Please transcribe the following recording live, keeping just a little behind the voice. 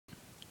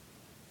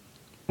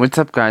What's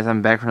up, guys?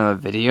 I'm back for another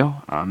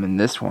video. In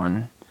this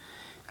one,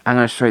 I'm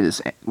going to show you this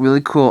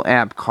really cool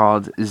app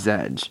called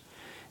Zedge.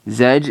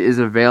 Zedge is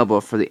available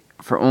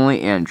for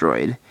only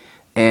Android,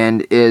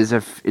 and it's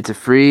a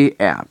free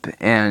app.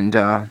 And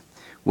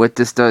what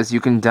this does,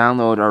 you can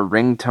download our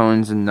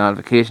ringtones and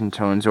notification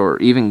tones, or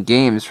even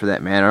games for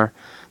that matter.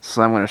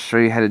 So I'm going to show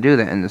you how to do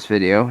that in this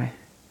video.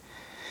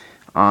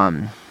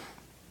 Like,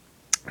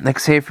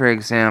 say for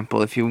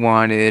example, if you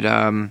wanted,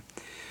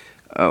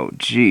 oh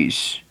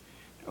geez.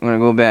 I'm gonna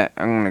go back.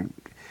 I'm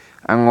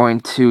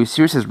going to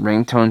see where it says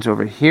ringtones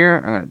over here.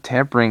 I'm gonna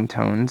tap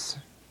ringtones,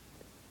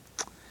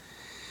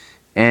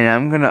 and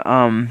I'm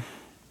gonna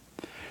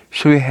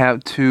show you how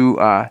to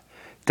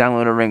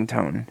download a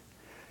ringtone.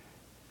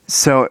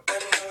 So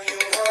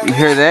you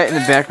hear that in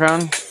the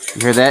background?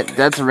 You hear that?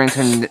 That's a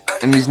ringtone.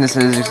 I'm using this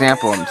as an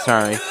example. I'm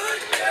sorry.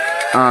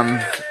 I'm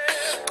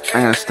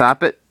gonna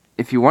stop it.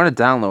 If you want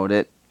to download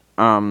it,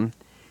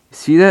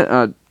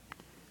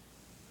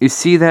 you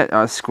see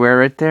that square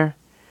right there?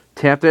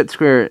 Tap that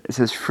square, it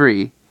says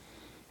free,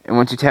 and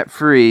once you tap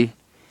free,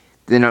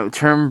 then it'll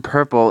turn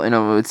purple and it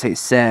would say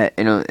set,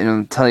 and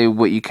it'll tell you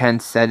what you can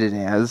set it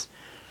as.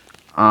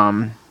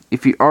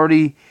 If you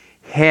already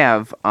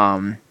have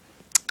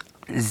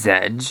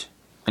Zedge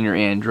on your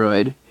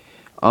Android,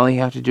 all you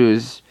have to do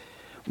is,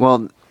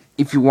 well,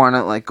 if you want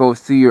to like go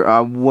through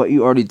your what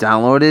you already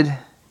downloaded,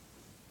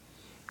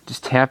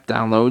 just tap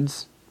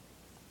downloads.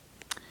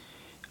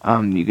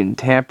 You can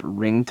tap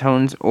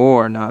ringtones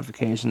or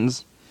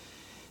notifications.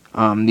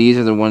 These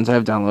are the ones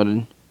I've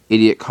downloaded.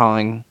 Idiot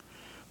Calling,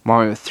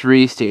 Mario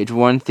 3, Stage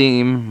 1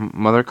 Theme,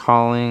 Mother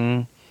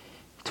Calling,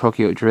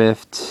 Tokyo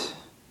Drift,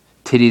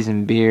 Titties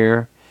and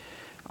Beer.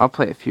 I'll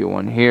play a few.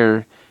 One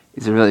here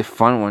is a really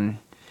fun one.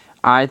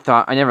 I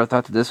never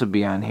thought that this would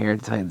be on here,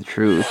 to tell you the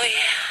truth.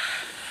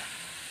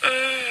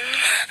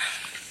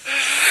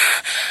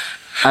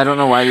 I don't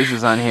know why this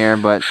is on here,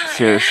 but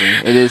seriously,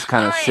 it is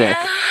kind of sick.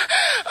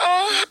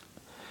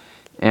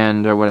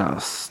 And what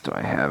else do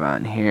I have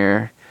on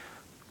here?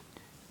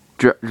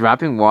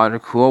 Dropping water,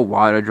 cool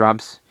water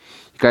drops.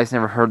 You guys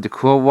never heard the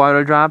cool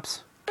water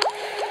drops?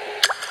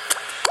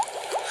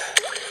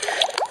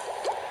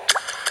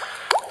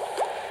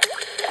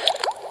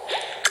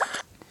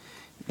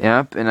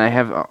 Yep, and I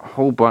have a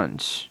whole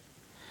bunch.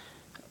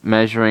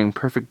 Measuring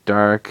Perfect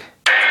Dark.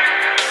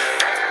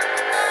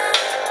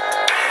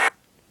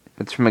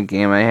 That's from a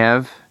game I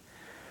have.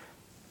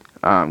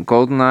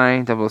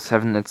 GoldenEye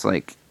 007, that's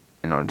like,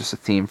 you know, just a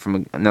theme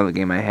from another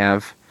game I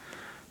have.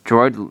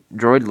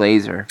 Droid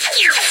Laser.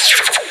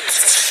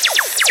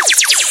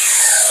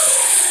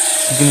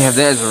 You can have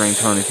that as a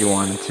ringtone if you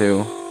wanted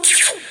to.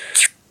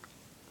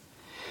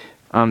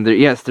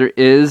 Yes, there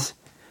is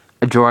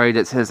a droid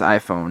that says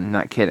iPhone.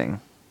 Not kidding.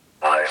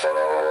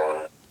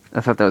 iPhone. I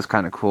thought that was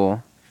kind of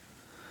cool.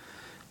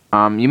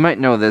 You might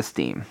know this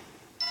theme.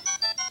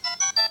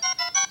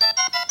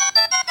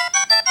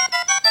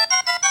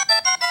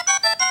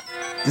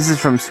 This is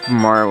from Super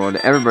Mario World.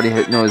 Everybody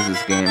knows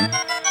this game.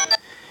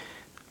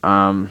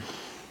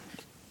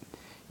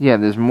 Yeah,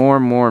 there's more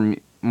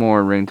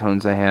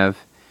ringtones I have.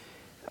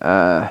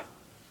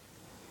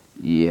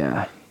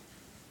 Yeah.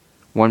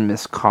 One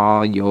missed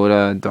call,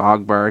 Yoda,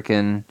 dog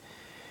barking,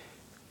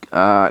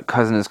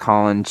 cousin is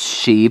calling,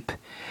 sheep.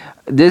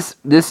 This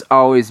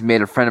always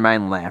made a friend of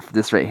mine laugh.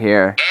 This right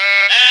here.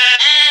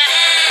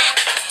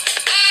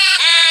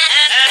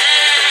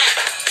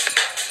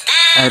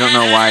 I don't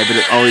know why, but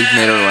it always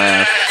made her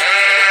laugh.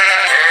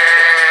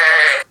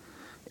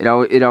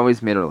 It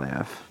always made her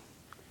laugh.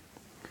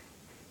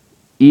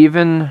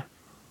 Even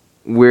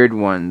weird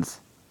ones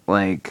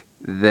like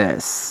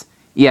this.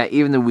 Yeah,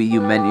 even the Wii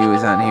U menu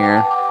is on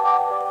here.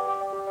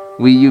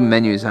 Wii U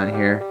menu is on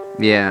here.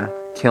 Yeah,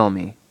 kill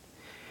me.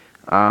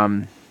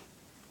 I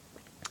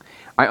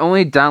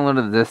only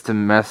downloaded this to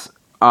mess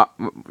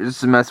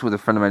with a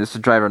friend of mine, just to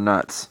drive her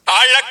nuts.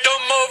 I like to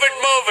move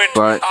it.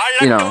 But, I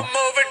like you know, to move it.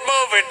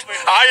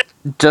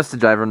 just to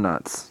drive her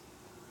nuts.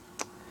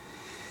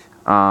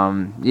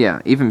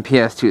 Yeah, even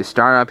PS2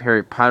 Startup,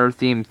 Harry Potter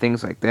theme,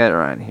 things like that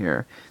are on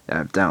here that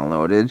I've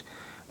downloaded.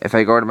 If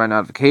I go to my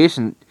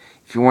notification,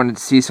 if you wanted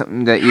to see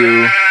something that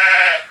you...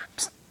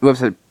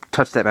 Whoops, I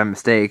touched that by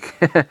mistake.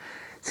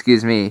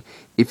 Excuse me.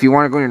 If you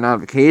want to go to your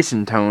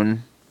notification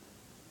tone,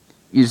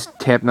 you just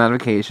tap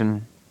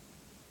notification.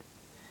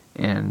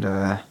 And,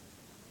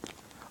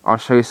 I'll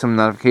show you some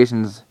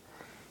notifications.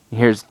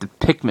 Here's the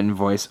Pikmin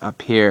voice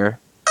up here.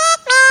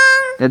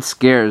 That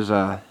scares,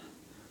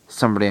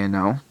 somebody I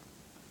know.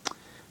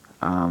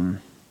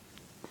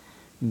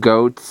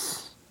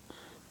 Goats.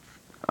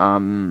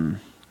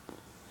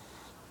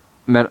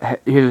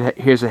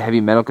 Here's a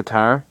heavy metal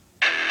guitar.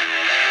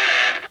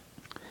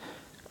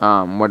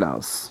 What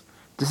else?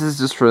 This is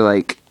just for,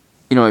 like,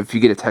 you know, if you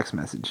get a text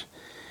message.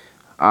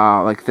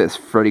 Like this,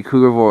 Freddy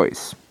Krueger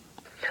voice.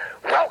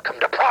 Welcome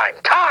to prime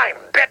time,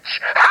 bitch!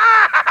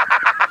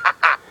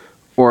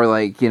 Or,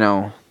 like, you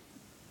know,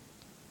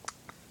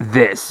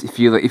 this, if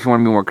you want to be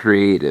more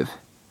creative.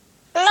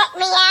 Let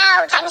me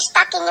out, I'm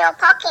stuck in your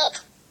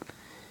pocket.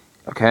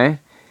 Okay?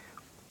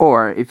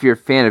 Or if you're a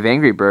fan of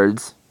Angry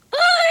Birds,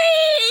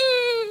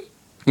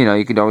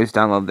 you could always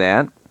download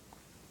that.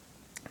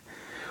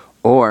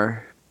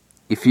 Or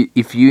if you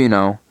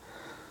want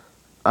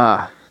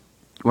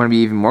to be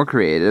even more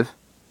creative,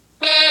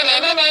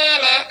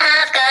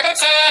 I've got a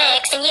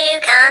text and you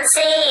can't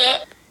see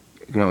it.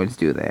 you can always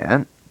do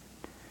that.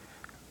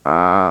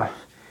 I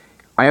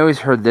always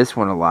heard this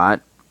one a lot.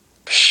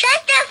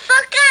 Shut the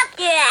fuck up,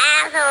 you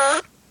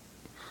asshole.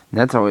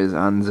 That's always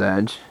on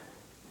Zedge.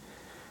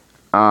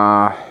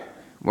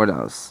 What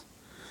else?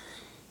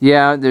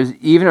 Yeah, there's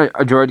even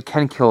a droid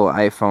can kill an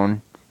iPhone.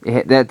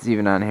 That's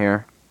even on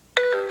here.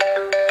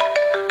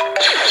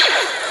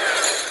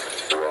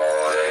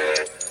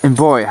 And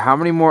boy, how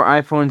many more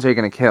iPhones are you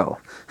gonna kill?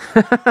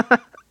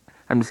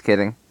 I'm just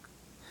kidding.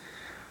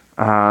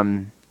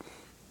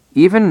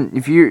 Even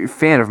if you're a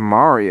fan of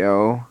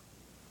Mario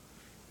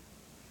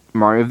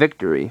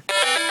Victory.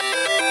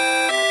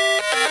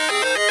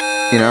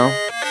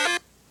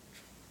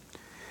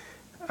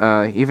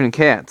 Even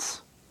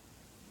cats.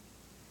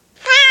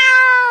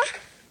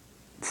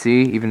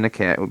 See, even the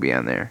cat would be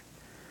on there.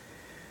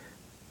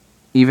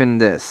 Even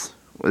this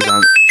was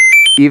on.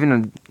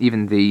 Even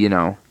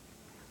the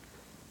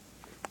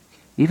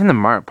even the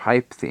Mario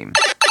Pipe theme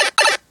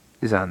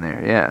is on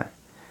there. Yeah.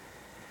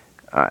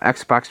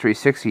 Xbox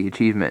 360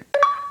 achievement.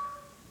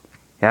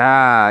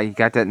 Yeah, you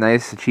got that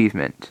nice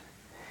achievement.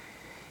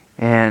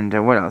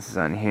 And what else is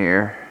on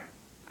here?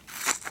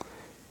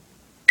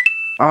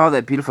 Oh,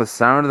 that beautiful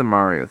sound of the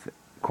Mario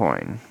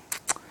coin.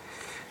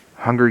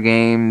 Hunger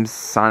Games,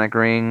 Sonic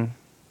Ring.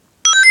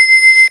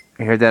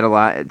 I heard that a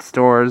lot at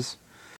stores.